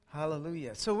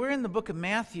Hallelujah. So we're in the book of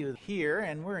Matthew here,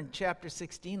 and we're in chapter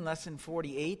 16, lesson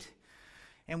 48.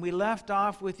 And we left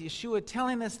off with Yeshua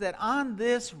telling us that on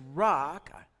this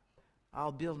rock,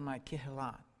 I'll build my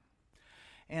Kehillah.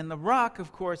 And the rock,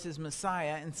 of course, is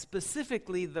Messiah, and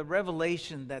specifically the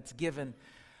revelation that's given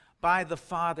by the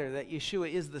Father that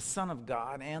Yeshua is the Son of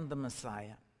God and the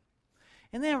Messiah.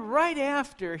 And then right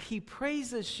after, he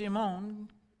praises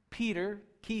Shimon, Peter,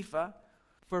 Kepha,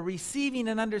 for receiving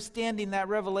and understanding that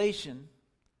revelation.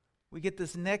 We get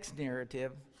this next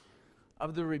narrative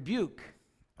of the rebuke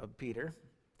of Peter.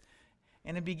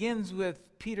 And it begins with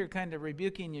Peter kind of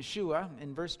rebuking Yeshua.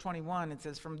 In verse 21, it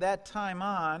says, "From that time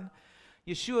on,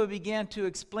 Yeshua began to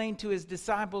explain to his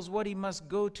disciples what he must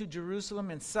go to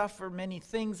Jerusalem and suffer many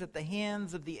things at the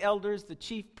hands of the elders, the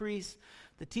chief priests,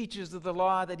 the teachers of the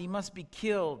law, that he must be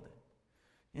killed,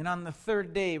 and on the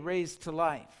third day raised to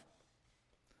life."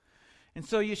 And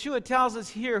so Yeshua tells us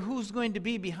here who's going to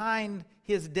be behind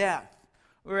his death,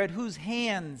 or at whose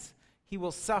hands he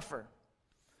will suffer.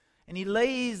 And he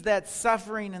lays that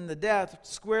suffering and the death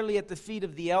squarely at the feet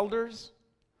of the elders,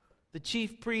 the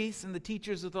chief priests, and the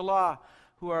teachers of the law,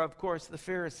 who are, of course, the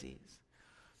Pharisees.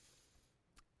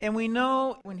 And we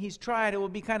know when he's tried, it will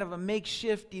be kind of a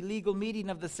makeshift illegal meeting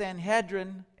of the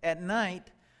Sanhedrin at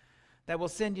night that will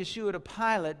send Yeshua to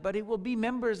Pilate, but it will be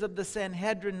members of the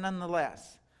Sanhedrin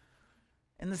nonetheless.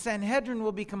 And the Sanhedrin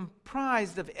will be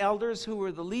comprised of elders who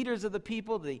were the leaders of the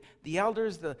people, the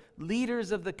elders, the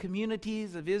leaders of the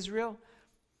communities of Israel.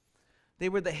 They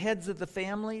were the heads of the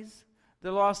families.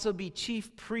 There'll also be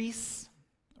chief priests,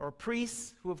 or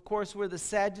priests, who of course were the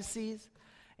Sadducees.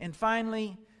 And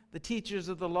finally, the teachers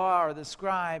of the law, or the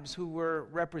scribes, who were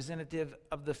representative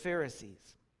of the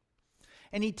Pharisees.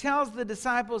 And he tells the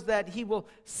disciples that he will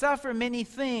suffer many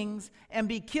things and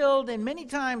be killed. And many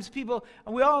times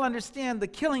we all understand the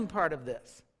killing part of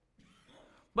this.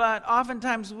 But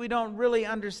oftentimes we don't really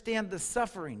understand the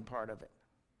suffering part of it.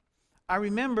 I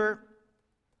remember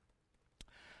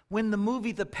when the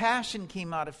movie The Passion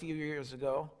came out a few years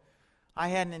ago. I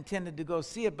hadn't intended to go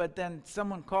see it, but then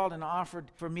someone called and offered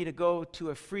for me to go to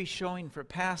a free showing for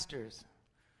pastors.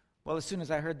 Well, as soon as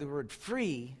I heard the word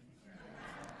free,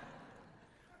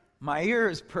 my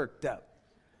ears perked up.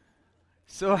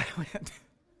 So I went.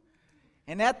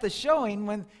 And at the showing,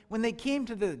 when they came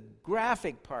to the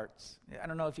graphic parts, I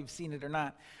don't know if you've seen it or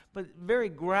not, but very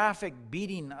graphic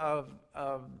beating of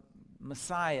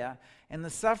Messiah and the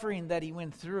suffering that he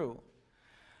went through,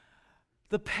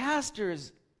 the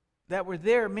pastors that were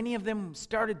there, many of them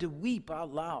started to weep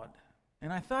out loud.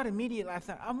 And I thought immediately,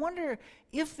 I wonder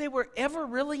if they were ever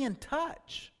really in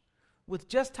touch with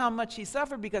just how much he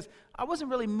suffered, because I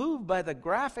wasn't really moved by the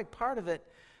graphic part of it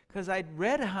because I'd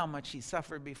read how much he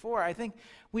suffered before. I think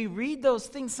we read those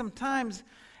things sometimes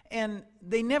and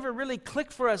they never really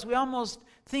click for us. We almost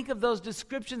think of those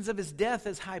descriptions of his death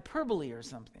as hyperbole or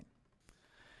something.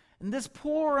 And this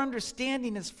poor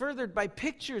understanding is furthered by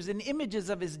pictures and images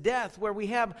of his death, where we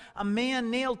have a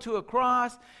man nailed to a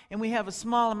cross and we have a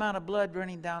small amount of blood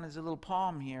running down his little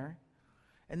palm here.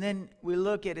 And then we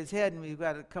look at his head and we've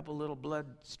got a couple little blood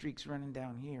streaks running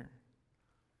down here.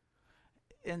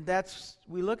 And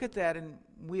we look at that and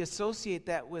we associate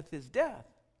that with his death.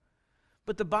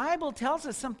 But the Bible tells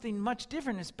us something much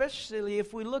different, especially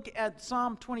if we look at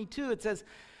Psalm 22. It says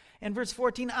in verse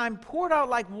 14, "I'm poured out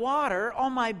like water, all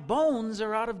my bones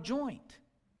are out of joint."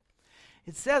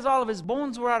 It says all of his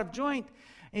bones were out of joint.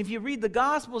 If you read the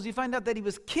Gospels, you find out that he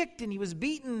was kicked and he was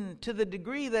beaten to the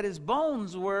degree that his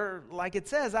bones were, like it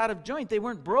says, out of joint. They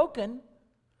weren't broken,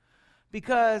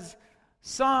 because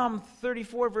Psalm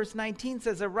 34 verse 19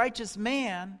 says, "A righteous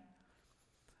man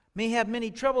may have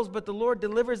many troubles, but the Lord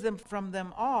delivers them from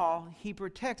them all. He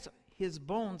protects his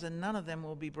bones and none of them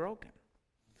will be broken."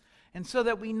 And so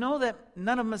that we know that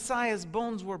none of Messiah's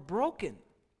bones were broken.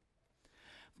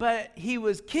 But he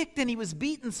was kicked and he was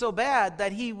beaten so bad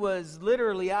that he was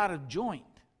literally out of joint.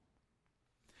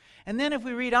 And then if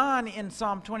we read on in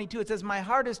Psalm 22, it says, "My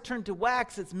heart is turned to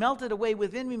wax, it's melted away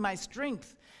within me, my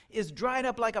strength is dried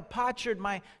up like a potsherd,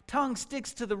 my tongue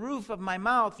sticks to the roof of my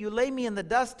mouth. You lay me in the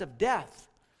dust of death.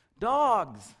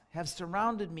 Dogs have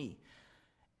surrounded me.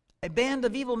 A band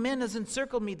of evil men has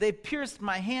encircled me. They've pierced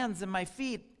my hands and my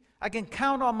feet. I can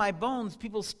count all my bones.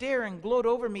 People stare and gloat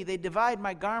over me. They divide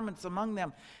my garments among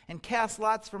them and cast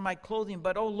lots for my clothing.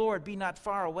 But, O Lord, be not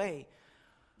far away.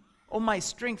 O my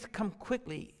strength, come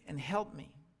quickly and help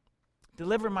me.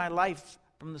 Deliver my life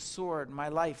from the sword, my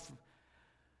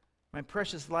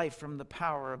precious life from the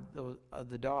power of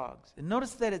the dogs." And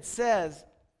notice that it says,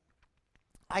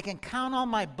 I can count all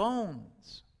my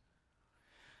bones.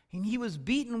 And he was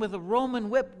beaten with a Roman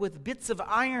whip with bits of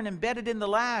iron embedded in the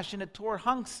lash, and it tore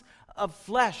hunks of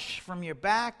flesh from your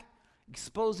back,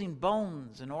 exposing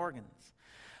bones and organs.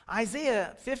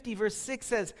 Isaiah 50 verse 6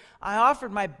 says, I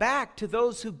offered my back to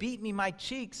those who beat me, my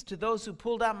cheeks to those who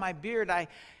pulled out my beard. I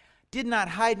did not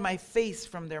hide my face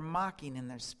from their mocking and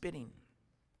their spitting.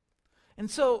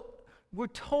 And so we're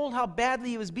told how badly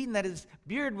he was beaten, that his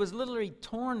beard was literally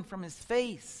torn from his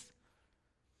face.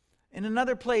 In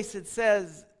another place it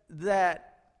says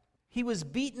that he was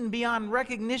beaten beyond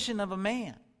recognition of a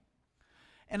man.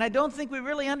 And I don't think we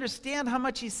really understand how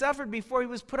much he suffered before he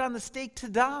was put on the stake to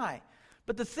die.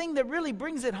 But the thing that really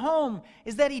brings it home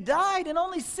is that he died in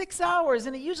only 6 hours,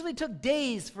 and it usually took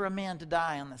days for a man to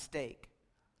die on the stake,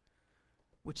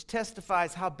 which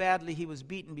testifies how badly he was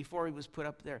beaten before he was put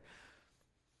up there.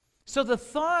 So the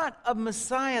thought of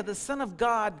Messiah, the Son of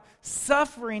God,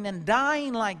 suffering and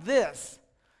dying like this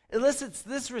elicits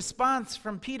this response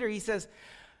from Peter. He says,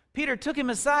 Peter took him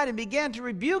aside and began to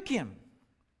rebuke him.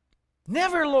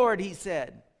 Never, Lord, he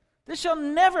said, this shall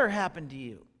never happen to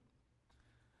you.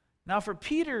 Now, for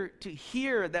Peter to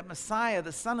hear that Messiah,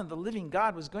 the Son of the living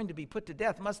God, was going to be put to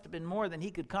death must have been more than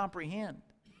he could comprehend.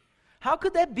 How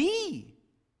could that be?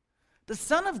 The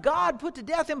Son of God put to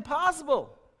death?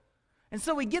 Impossible. And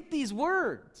so we get these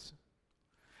words.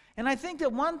 And I think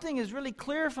that one thing is really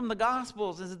clear from the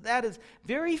Gospels is that is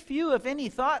very few, if any,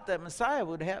 thought that Messiah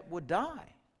would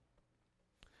die.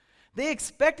 They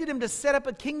expected him to set up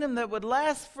a kingdom that would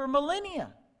last for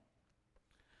millennia.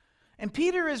 And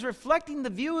Peter is reflecting the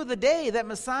view of the day that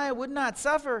Messiah would not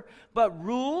suffer, but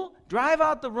rule, drive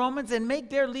out the Romans, and make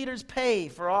their leaders pay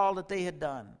for all that they had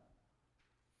done.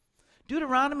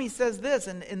 Deuteronomy says this,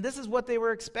 and this is what they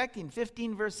were expecting.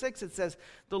 15 verse 6, it says,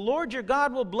 the Lord your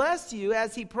God will bless you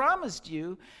as he promised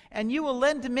you, and you will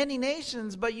lend to many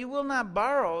nations, but you will not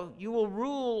borrow. You will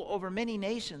rule over many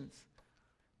nations,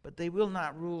 but they will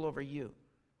not rule over you.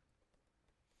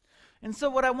 And so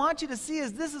what I want you to see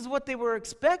is this is what they were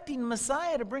expecting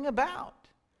Messiah to bring about.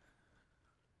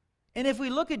 And if we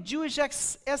look at Jewish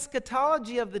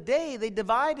eschatology of the day, they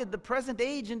divided the present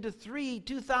age into 3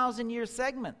 2,000-year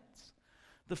segments.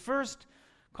 The first,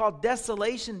 called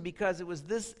desolation, because it was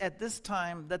at this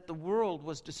time that the world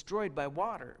was destroyed by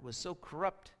water. It was so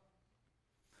corrupt.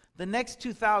 The next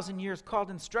 2,000 years called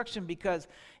instruction, because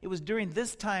it was during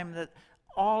this time that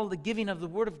all the giving of the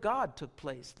Word of God took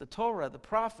place, the Torah, the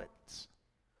prophets.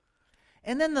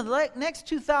 And then the next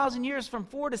 2,000 years, from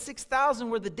 4 to 6,000,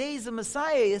 were the days of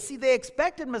Messiah. You see, they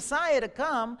expected Messiah to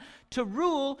come to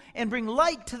rule and bring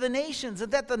light to the nations,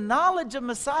 and that the knowledge of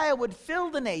Messiah would fill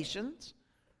the nations.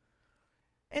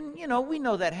 And, we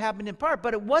know that happened in part,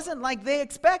 but it wasn't like they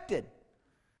expected.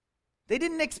 They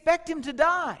didn't expect him to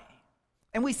die.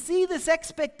 And we see this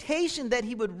expectation that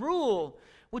he would rule,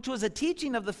 which was a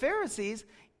teaching of the Pharisees,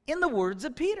 in the words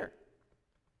of Peter.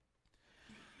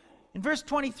 In verse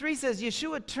 23 says,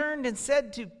 Yeshua turned and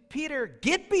said to Peter,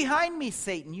 get behind me,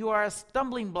 Satan. You are a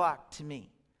stumbling block to me.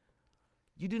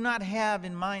 You do not have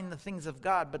in mind the things of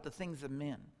God, but the things of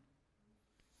men.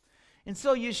 And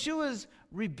so Yeshua's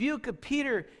rebuke of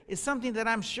Peter is something that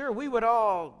I'm sure we would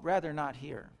all rather not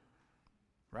hear.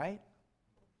 Right?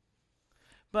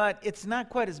 But it's not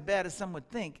quite as bad as some would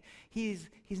think. He's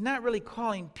not really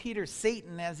calling Peter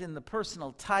Satan as in the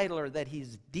personal title, or that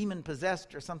he's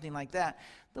demon-possessed or something like that.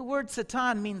 The word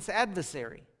Satan means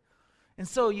adversary. And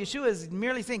so Yeshua is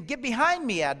merely saying, get behind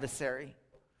me, adversary.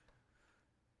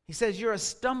 He says, you're a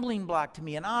stumbling block to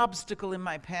me, an obstacle in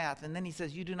my path. And then he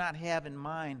says, you do not have in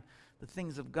mind the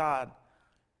things of God,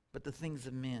 but the things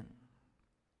of men.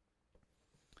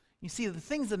 You see, the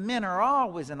things of men are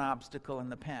always an obstacle in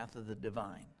the path of the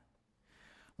divine.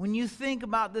 When you think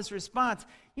about this response,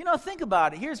 think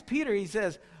about it. Here's Peter. He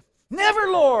says,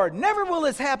 never, Lord, never will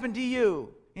this happen to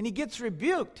you. And he gets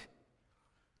rebuked.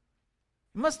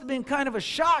 It must have been kind of a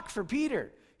shock for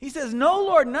Peter. He says, no,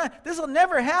 Lord, this will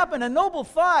never happen. A noble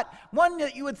thought, one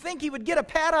that you would think he would get a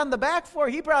pat on the back for.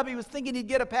 He probably was thinking he'd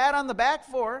get a pat on the back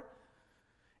for.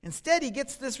 Instead, he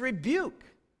gets this rebuke.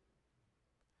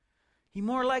 He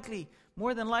more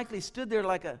than likely stood there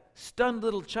like a stunned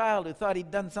little child who thought he'd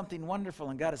done something wonderful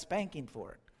and got a spanking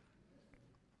for it.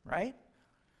 Right?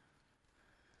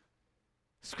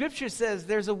 Scripture says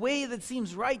there's a way that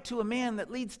seems right to a man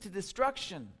that leads to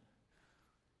destruction.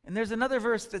 And there's another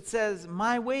verse that says,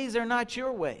 my ways are not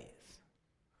your ways.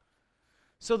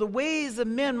 So the ways of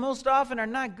men most often are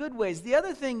not good ways. The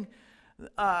other thing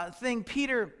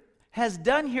Peter has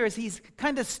done here is he's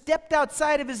kind of stepped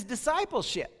outside of his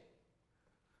discipleship.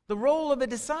 The role of a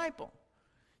disciple.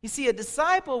 You see, a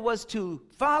disciple was to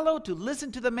follow, to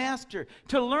listen to the master,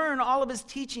 to learn all of his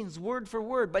teachings word for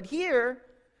word. But here,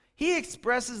 He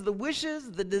expresses the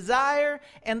wishes, the desire,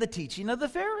 and the teaching of the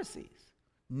Pharisees.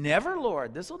 Never,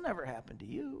 Lord, this will never happen to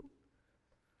you.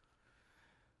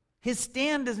 His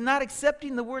stand is not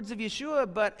accepting the words of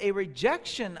Yeshua, but a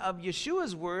rejection of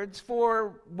Yeshua's words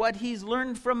for what he's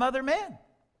learned from other men.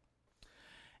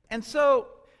 And so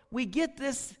we get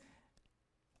this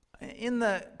in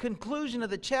the conclusion of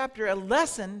the chapter, a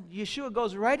lesson. Yeshua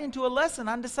goes right into a lesson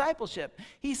on discipleship.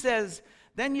 He says,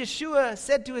 then Yeshua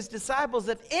said to his disciples,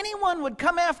 if anyone would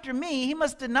come after me, he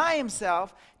must deny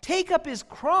himself, take up his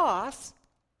cross,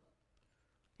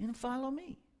 and follow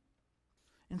me.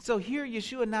 And so here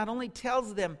Yeshua not only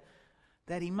tells them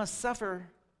that he must suffer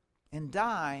and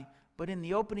die, but in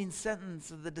the opening sentence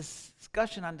of the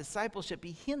discussion on discipleship,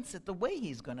 he hints at the way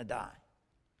he's going to die.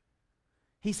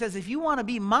 He says, if you want to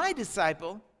be my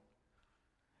disciple,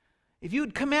 if you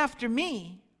would come after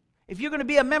me, if you're going to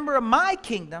be a member of my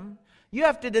kingdom, you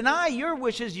have to deny your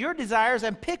wishes, your desires,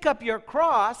 and pick up your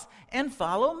cross and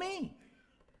follow me.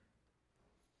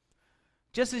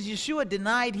 Just as Yeshua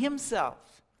denied himself,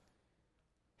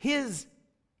 his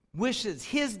wishes,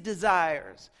 his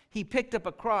desires, he picked up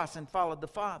a cross and followed the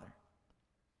Father.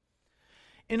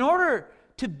 In order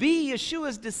to be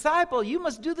Yeshua's disciple, you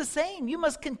must do the same. You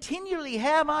must continually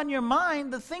have on your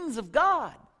mind the things of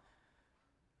God.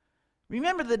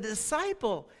 Remember, the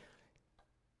disciple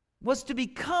was to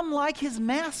become like his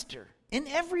master in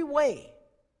every way.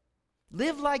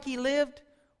 Live like he lived,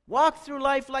 walk through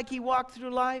life like he walked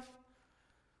through life.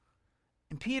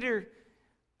 And Peter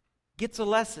gets a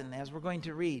lesson as we're going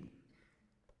to read.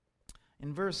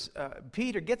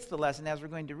 Peter gets the lesson as we're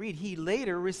going to read. He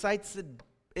later recites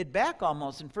it back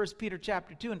almost in 1 Peter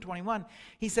chapter 2 and 21.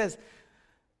 He says,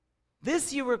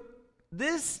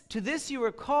 to this you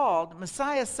were called.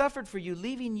 Messiah suffered for you,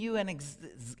 leaving you an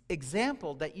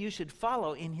example that you should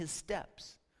follow in his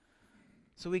steps.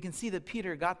 So we can see that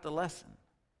Peter got the lesson.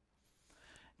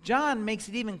 John makes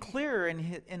it even clearer in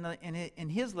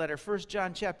his letter. 1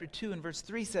 John chapter 2 and verse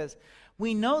 3 says,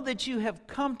 we know that you have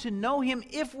come to know him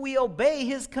if we obey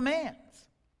his commands.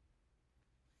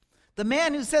 The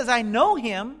man who says, I know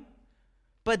him,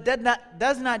 but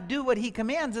does not do what he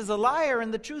commands is a liar,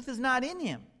 and the truth is not in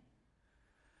him.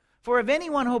 For if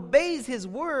anyone obeys his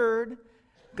word,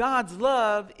 God's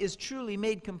love is truly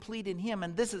made complete in him,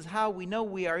 and this is how we know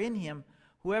we are in him.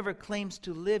 Whoever claims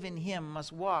to live in him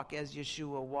must walk as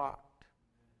Yeshua walked.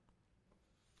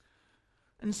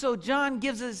 And so John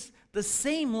gives us the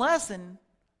same lesson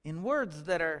in words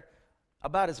that are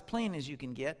about as plain as you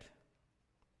can get.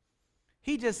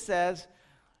 He just says,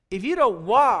 if you don't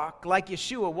walk like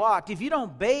Yeshua walked, if you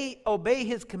don't obey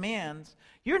his commands,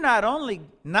 you're not only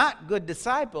not good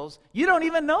disciples, you don't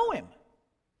even know him.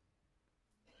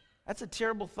 That's a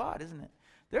terrible thought, isn't it?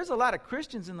 There's a lot of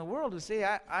Christians in the world who say,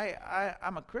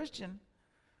 I'm a Christian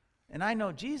and I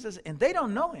know Jesus, and they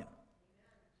don't know him.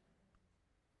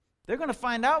 They're going to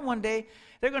find out one day,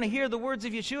 they're going to hear the words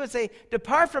of Yeshua say,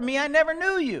 depart from me, I never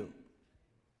knew you.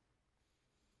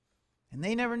 And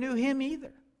they never knew him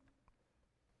either.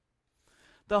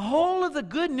 The whole of the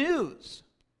good news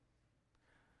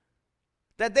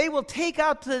that they will take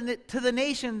out to the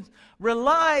nations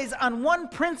relies on one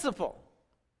principle,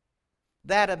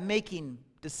 that of making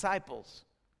disciples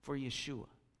for Yeshua.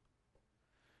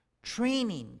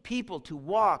 Training people to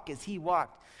walk as he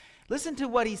walked. Listen to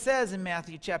what he says in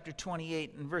Matthew chapter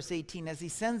 28 and verse 18 as he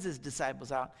sends his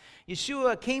disciples out.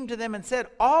 Yeshua came to them and said,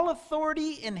 all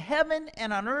authority in heaven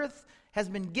and on earth has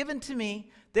been given to me.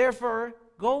 Therefore,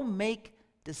 go make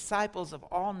disciples of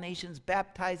all nations,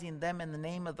 baptizing them in the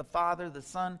name of the Father, the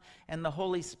Son, and the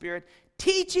Holy Spirit,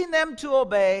 teaching them to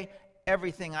obey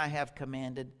everything I have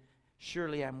commanded.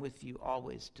 Surely I'm with you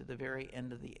always to the very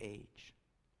end of the age.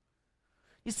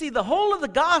 You see, the whole of the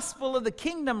gospel of the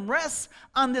kingdom rests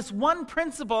on this one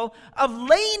principle of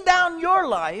laying down your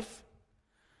life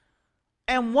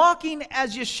and walking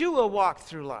as Yeshua walked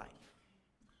through life.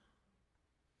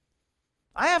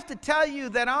 I have to tell you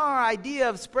that our idea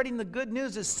of spreading the good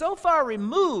news is so far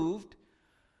removed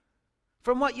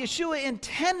from what Yeshua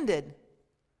intended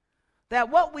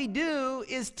that what we do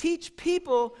is teach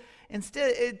people,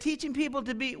 we teach people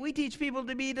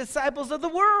to be disciples of the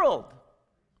world.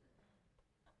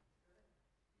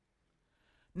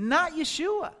 Not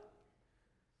Yeshua.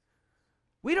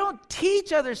 We don't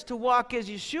teach others to walk as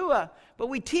Yeshua, but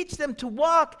we teach them to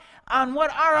walk on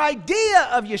what our idea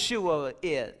of Yeshua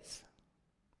is,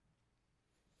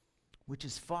 which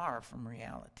is far from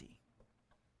reality.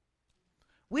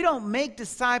 We don't make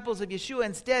disciples of Yeshua.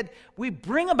 Instead, we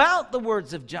bring about the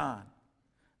words of John.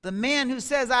 The man who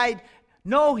says, I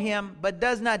know him, but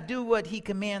does not do what he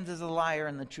commands is a liar,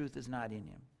 and the truth is not in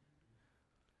him.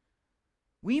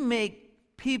 We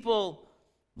make people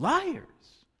liars.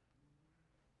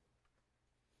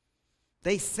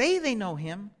 They say they know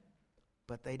him,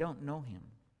 but they don't know him.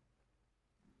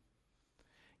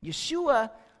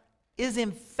 Yeshua is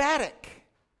emphatic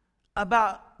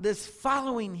about this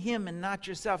following him and not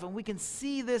yourself. And we can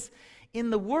see this in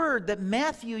the word that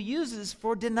Matthew uses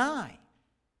for deny.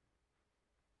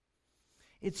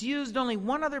 It's used only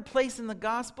one other place in the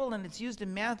gospel, and it's used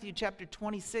in Matthew chapter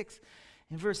 26.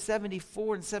 In verse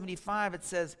 74 and 75 it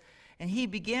says, "And he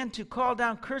began to call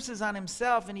down curses on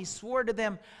himself, and he swore to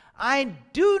them, 'I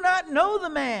do not know the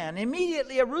man.'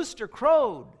 Immediately a rooster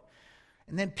crowed.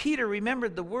 And then Peter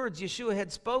remembered the words Yeshua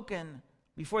had spoken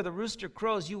before the rooster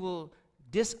crows, 'You will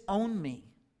disown me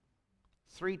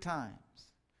 3 times.'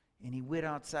 And he went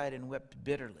outside and wept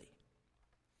bitterly."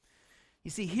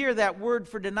 You see, here that word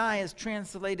for deny is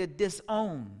translated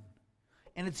disown.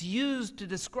 And it's used to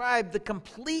describe the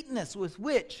completeness with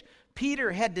which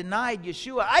Peter had denied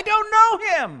Yeshua. I don't know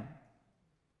him.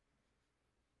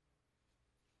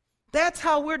 That's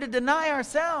how we're to deny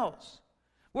ourselves.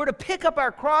 We're to pick up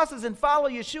our crosses and follow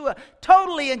Yeshua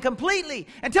totally and completely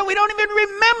until we don't even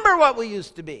remember what we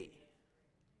used to be.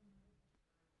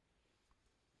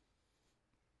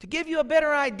 To give you a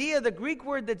better idea, the Greek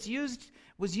word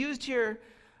was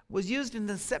used in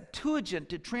the Septuagint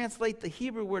to translate the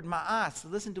Hebrew word ma'as.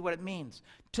 Listen to what it means.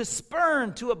 To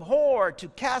spurn, to abhor, to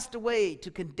cast away, to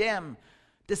condemn,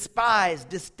 despise,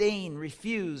 disdain,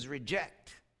 refuse,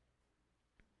 reject.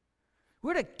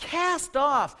 We're to cast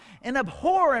off and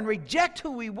abhor and reject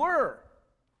who we were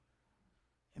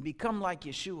and become like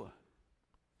Yeshua.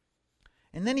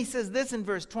 And then he says this in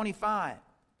verse 25.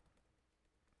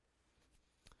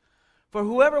 "For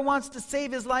whoever wants to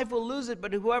save his life will lose it,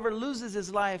 but whoever loses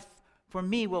his life for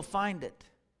me will find it.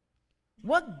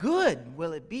 What good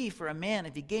will it be for a man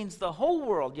if he gains the whole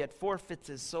world yet forfeits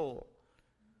his soul?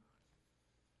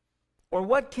 Or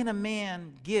what can a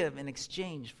man give in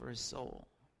exchange for his soul?"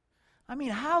 I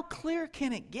mean, how clear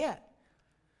can it get?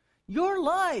 Your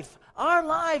life, our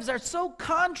lives are so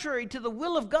contrary to the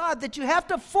will of God that you have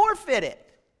to forfeit it.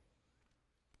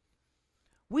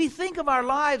 We think of our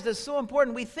lives as so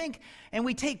important. We think and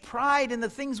we take pride in the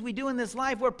things we do in this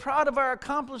life. We're proud of our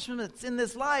accomplishments in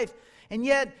this life. And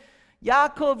yet,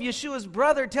 Yaakov, Yeshua's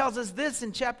brother, tells us this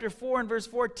in chapter 4 and verse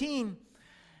 14.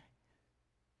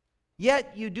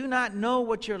 "Yet you do not know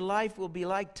what your life will be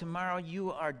like tomorrow.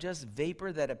 You are just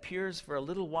vapor that appears for a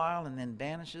little while and then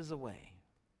vanishes away."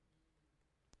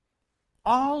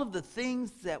 All of the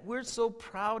things that we're so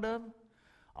proud of,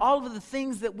 all of the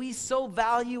things that we so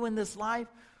value in this life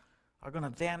are going to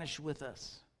vanish with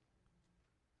us.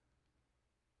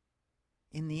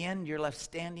 In the end, you're left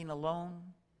standing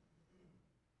alone.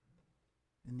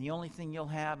 And the only thing you'll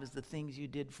have is the things you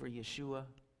did for Yeshua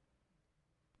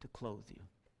to clothe you.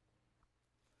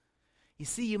 You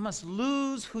see, you must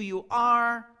lose who you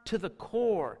are to the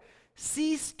core.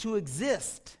 Cease to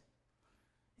exist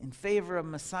in favor of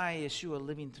Messiah Yeshua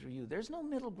living through you. There's no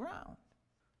middle ground.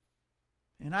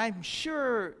 And I'm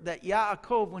sure that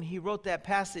Yaakov, when he wrote that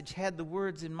passage, had the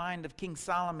words in mind of King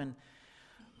Solomon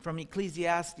from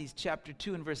Ecclesiastes chapter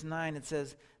 2 and verse 9. It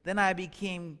says, "Then I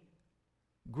became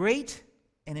great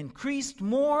and increased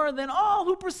more than all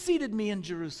who preceded me in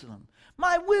Jerusalem.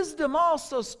 My wisdom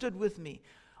also stood with me.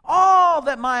 All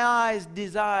that my eyes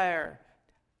desire,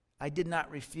 I did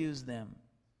not refuse them.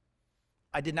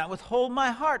 I did not withhold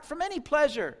my heart from any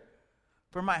pleasure,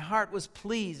 for my heart was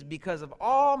pleased because of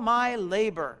all my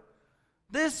labor.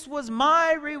 This was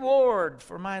my reward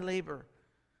for my labor.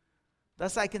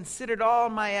 Thus I considered all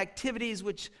my activities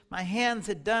which my hands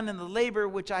had done and the labor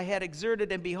which I had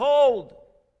exerted, and behold,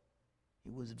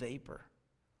 it was vapor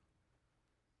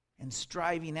and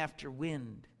striving after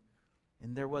wind,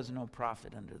 and there was no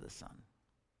profit under the sun."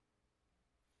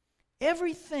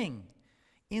 Everything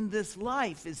in this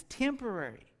life is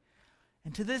temporary.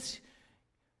 And to this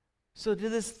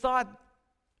thought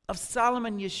of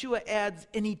Solomon, Yeshua adds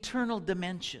an eternal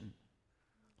dimension.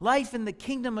 Life in the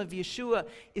kingdom of Yeshua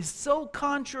is so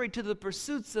contrary to the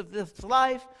pursuits of this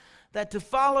life that to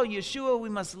follow Yeshua, we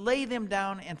must lay them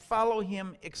down and follow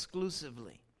him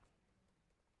exclusively.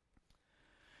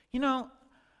 You know,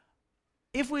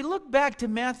 if we look back to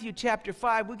Matthew chapter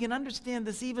 5, we can understand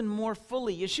this even more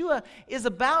fully. Yeshua is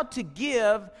about to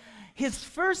give his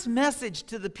first message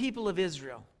to the people of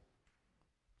Israel.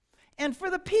 And for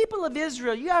the people of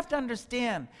Israel, you have to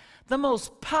understand, the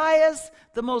most pious,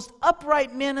 the most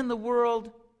upright men in the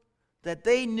world that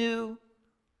they knew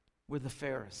were the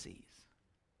Pharisees.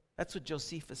 That's what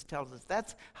Josephus tells us.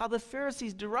 That's how the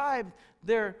Pharisees derived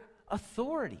their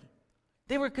authority.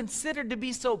 They were considered to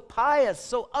be so pious,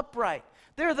 so upright.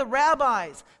 They're the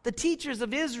rabbis, the teachers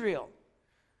of Israel.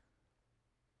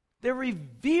 They're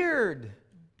revered,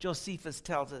 Josephus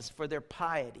tells us, for their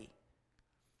piety.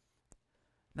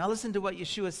 Now listen to what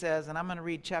Yeshua says, and I'm going to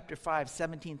read chapter 5,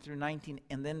 17 through 19,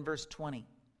 and then verse 20.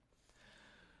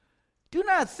 Do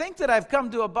not think that I've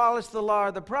come to abolish the law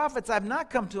or the prophets. I've not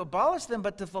come to abolish them,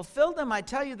 but to fulfill them. I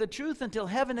tell you the truth, until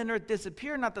heaven and earth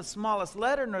disappear, not the smallest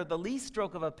letter nor the least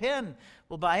stroke of a pen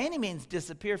will by any means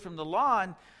disappear from the law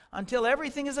until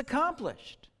everything is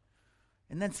accomplished.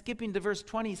 And then skipping to verse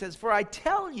 20, he says, For I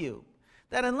tell you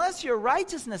that unless your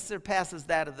righteousness surpasses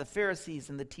that of the Pharisees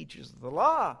and the teachers of the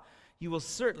law, you will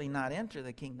certainly not enter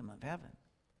the kingdom of heaven.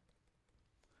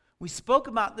 We spoke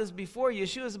about this before.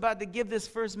 Yeshua is about to give this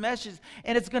first message,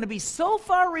 and it's going to be so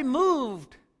far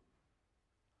removed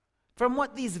from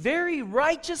what these very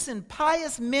righteous and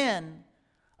pious men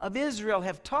of Israel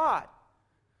have taught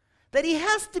that he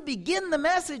has to begin the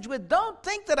message with, don't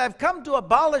think that I've come to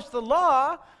abolish the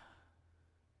law,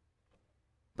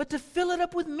 but to fill it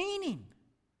up with meaning.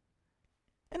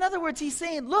 In other words, he's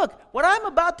saying, look, what I'm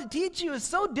about to teach you is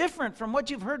so different from what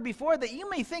you've heard before that you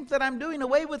may think that I'm doing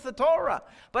away with the Torah.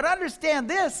 But understand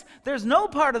this, there's no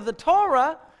part of the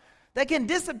Torah that can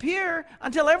disappear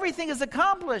until everything is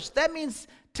accomplished. That means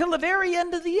till the very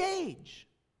end of the age.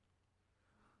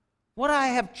 What I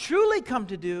have truly come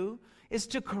to do is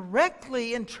to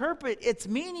correctly interpret its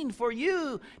meaning for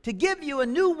you, to give you a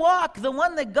new walk, the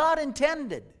one that God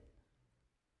intended.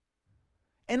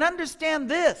 And understand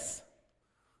this.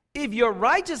 If your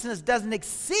righteousness doesn't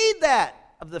exceed that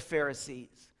of the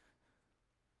Pharisees,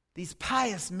 these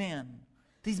pious men,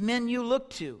 these men you look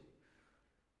to,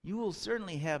 you will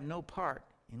certainly have no part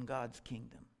in God's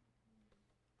kingdom.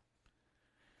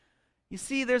 You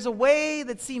see, there's a way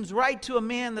that seems right to a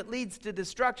man that leads to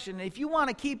destruction. If you want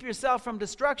to keep yourself from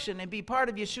destruction and be part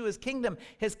of Yeshua's kingdom,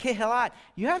 his kehilat,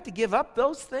 you have to give up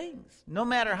those things, no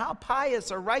matter how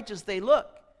pious or righteous they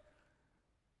look.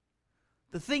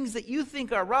 The things that you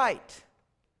think are right,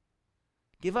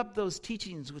 give up those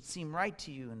teachings which seem right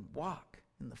to you and walk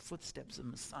in the footsteps of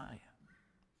Messiah.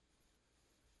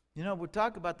 You know, we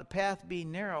talk about the path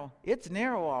being narrow. It's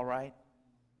narrow, all right.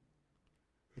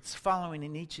 It's following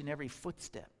in each and every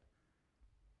footstep.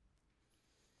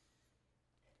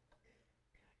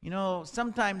 You know,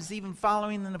 sometimes even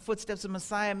following in the footsteps of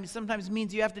Messiah sometimes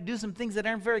means you have to do some things that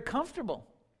aren't very comfortable,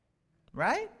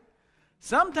 right?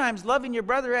 Sometimes loving your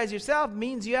brother as yourself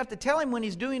means you have to tell him when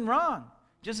he's doing wrong,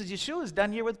 just as Yeshua has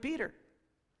done here with Peter.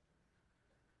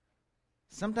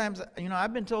 Sometimes, you know,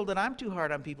 I've been told that I'm too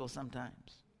hard on people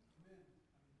sometimes.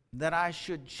 That I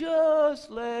should just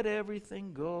let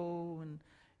everything go and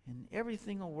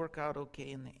everything will work out okay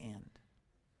in the end.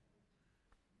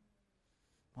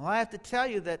 Well, I have to tell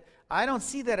you that I don't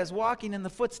see that as walking in the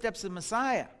footsteps of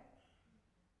Messiah.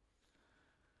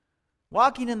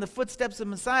 Walking in the footsteps of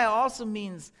Messiah also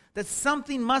means that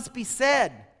something must be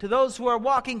said to those who are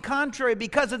walking contrary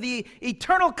because of the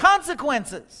eternal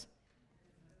consequences.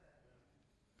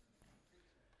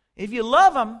 If you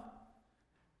love him,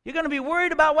 you're going to be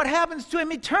worried about what happens to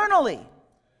him eternally.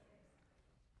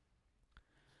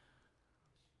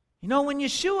 You know, when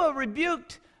Yeshua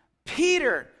rebuked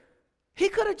Peter, he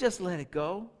could have just let it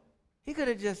go. He could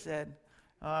have just said,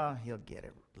 oh, he'll get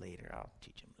it later. I'll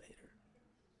teach him later.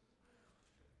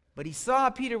 But he saw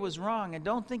Peter was wrong, and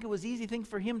don't think it was an easy thing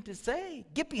for him to say.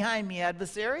 Get behind me,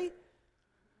 adversary.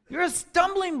 You're a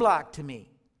stumbling block to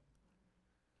me.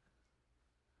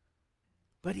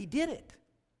 But he did it.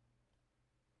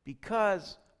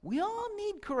 Because we all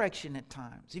need correction at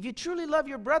times. If you truly love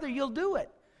your brother, you'll do it.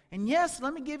 And yes,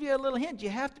 let me give you a little hint. You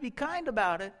have to be kind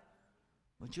about it,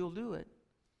 but you'll do it.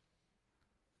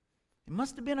 It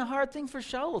must have been a hard thing for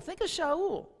Shaul. Think of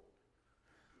Shaul.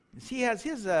 He has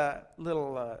his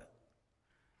little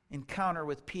encounter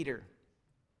with Peter.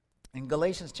 In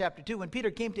Galatians chapter 2, when Peter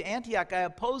came to Antioch, I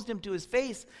opposed him to his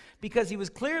face because he was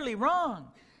clearly wrong.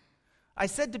 I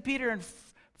said to Peter in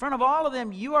front of all of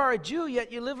them, you are a Jew,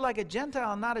 yet you live like a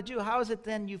Gentile, not a Jew. How is it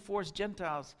then you force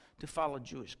Gentiles to follow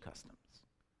Jewish customs?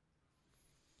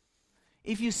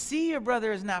 If you see your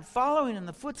brother is not following in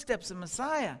the footsteps of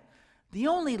Messiah, the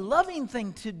only loving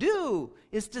thing to do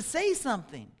is to say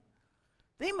something.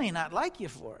 They may not like you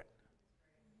for it.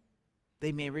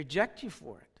 They may reject you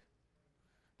for it.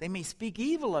 They may speak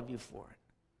evil of you for it.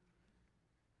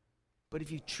 But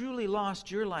if you truly lost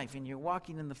your life and you're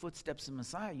walking in the footsteps of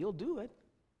Messiah, you'll do it.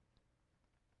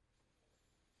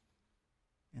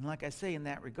 And like I say in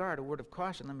that regard, a word of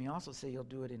caution, let me also say you'll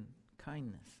do it in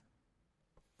kindness.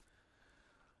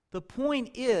 The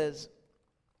point is,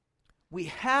 we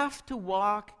have to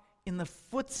walk in the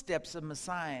footsteps of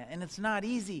Messiah. And it's not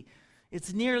easy.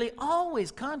 It's nearly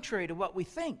always contrary to what we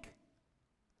think.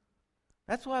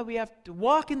 That's why we have to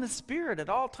walk in the Spirit at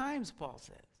all times, Paul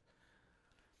says.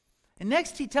 And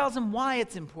next he tells them why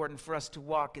it's important for us to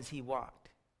walk as he walked.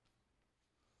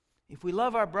 If we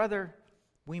love our brother,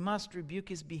 we must rebuke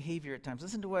his behavior at times.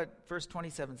 Listen to what verse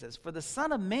 27 says. For the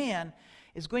Son of Man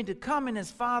is going to come in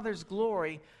his Father's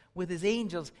glory with his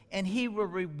angels, and he will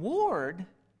reward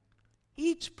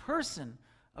each person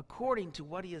according to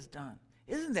what he has done.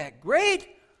 Isn't that great?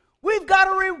 We've got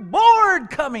a reward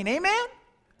coming. Amen?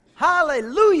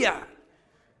 Hallelujah.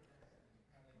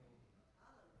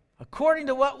 According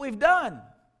to what we've done.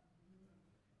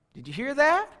 Did you hear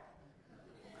that?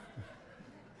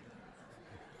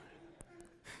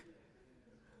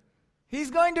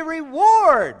 He's going to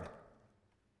reward.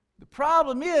 The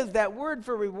problem is that word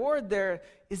for reward there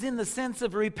is in the sense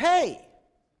of repay.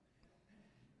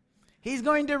 He's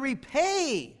going to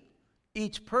repay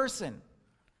each person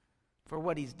for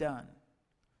what he's done.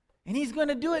 And he's going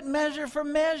to do it measure for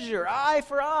measure, eye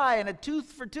for eye, and a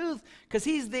tooth for tooth, because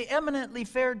he's the eminently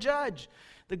fair judge.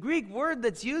 The Greek word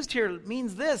that's used here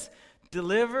means this: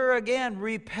 deliver again,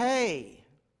 repay,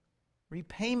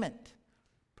 repayment,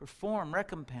 perform,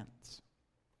 recompense.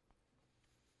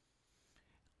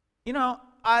 You know,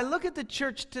 I look at the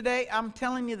church today, I'm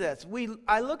telling you this.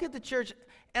 I look at the church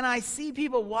and I see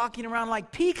people walking around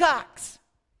like peacocks.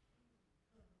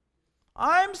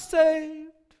 I'm saved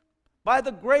by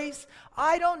the grace.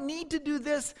 I don't need to do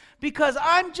this because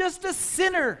I'm just a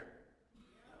sinner.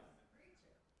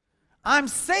 I'm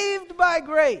saved by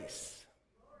grace.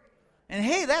 And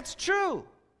hey, that's true.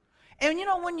 And you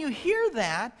know, when you hear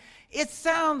that, it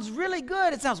sounds really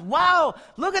good. It sounds, wow,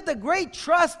 look at the great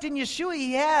trust in Yeshua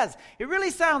he has. It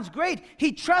really sounds great.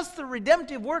 He trusts the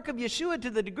redemptive work of Yeshua to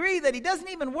the degree that he doesn't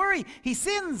even worry. He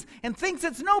sins and thinks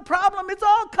it's no problem. It's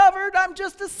all covered. I'm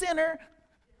just a sinner.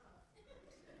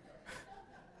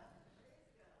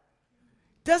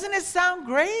 Doesn't it sound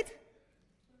great?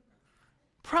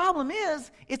 Problem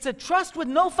is, it's a trust with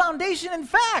no foundation in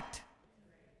fact.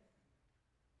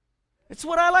 It's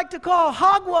what I like to call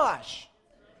hogwash.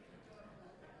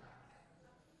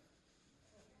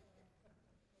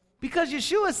 Because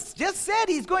Yeshua just said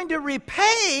he's going to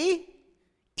repay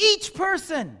each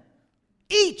person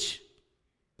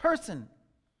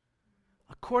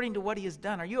according to what he has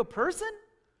done. Are you a person?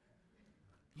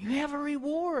 You have a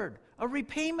reward, a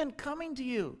repayment coming to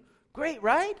you. Great,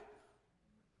 right?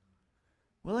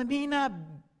 Well, it may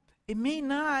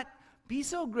not be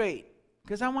so great,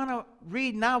 because I want to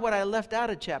read now what I left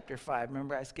out of chapter 5.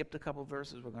 Remember, I skipped a couple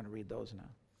verses. We're going to read those now.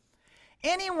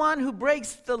 Anyone who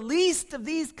breaks the least of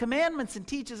these commandments and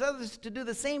teaches others to do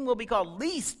the same will be called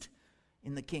least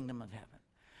in the kingdom of heaven.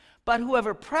 But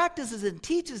whoever practices and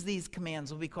teaches these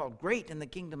commands will be called great in the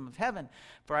kingdom of heaven.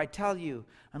 For I tell you,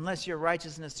 unless your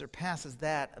righteousness surpasses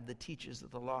that of the teachers of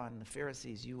the law and the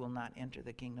Pharisees, you will not enter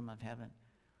the kingdom of heaven.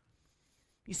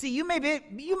 You see, you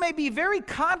may be very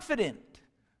confident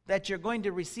that you're going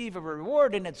to receive a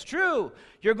reward, and it's true.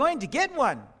 You're going to get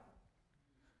one.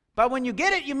 But when you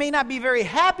get it, you may not be very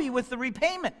happy with the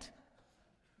repayment.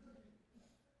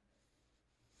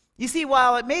 You see,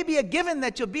 while it may be a given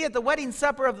that you'll be at the wedding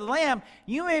supper of the Lamb,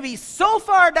 you may be so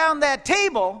far down that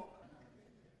table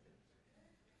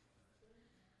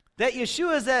that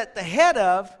Yeshua is at the head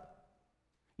of.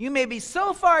 You may be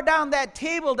so far down that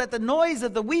table that the noise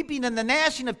of the weeping and the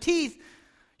gnashing of teeth,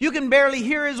 you can barely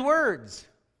hear his words.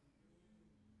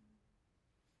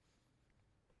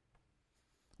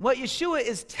 What Yeshua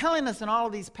is telling us in all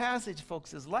of these passages,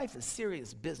 folks, is life is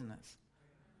serious business.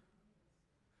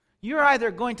 You're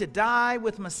either going to die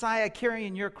with Messiah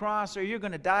carrying your cross, or you're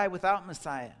going to die without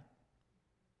Messiah.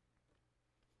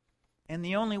 And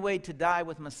the only way to die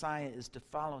with Messiah is to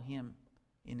follow him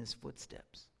in his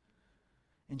footsteps.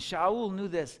 And Shaul knew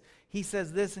this. He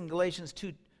says this in Galatians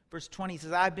 2, verse 20. He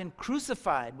says, I've been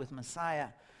crucified with Messiah.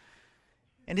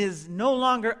 And it is no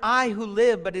longer I who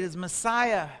live, but it is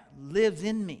Messiah lives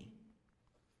in me.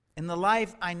 In the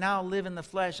life I now live in the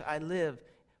flesh, I live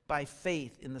by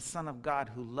faith in the Son of God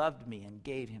who loved me and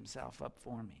gave himself up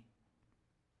for me.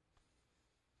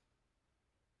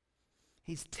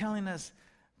 He's telling us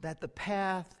that the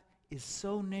path is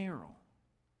so narrow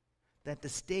that to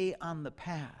stay on the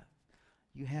path,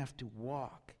 you have to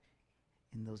walk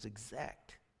in those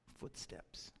exact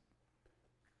footsteps.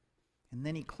 And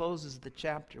then he closes the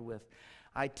chapter with,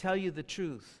 I tell you the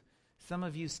truth, some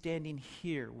of you standing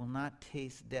here will not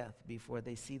taste death before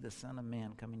they see the Son of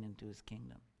Man coming into his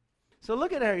kingdom. So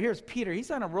look at here's Peter. He's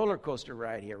on a roller coaster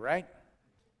ride here, right?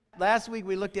 Last week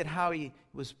we looked at how he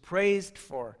was praised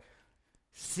for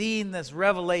seeing this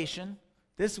revelation.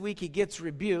 This week he gets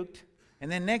rebuked.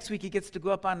 And then next week he gets to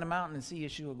go up on the mountain and see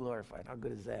Yeshua glorified. How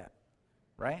good is that?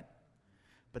 Right?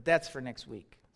 But that's for next week.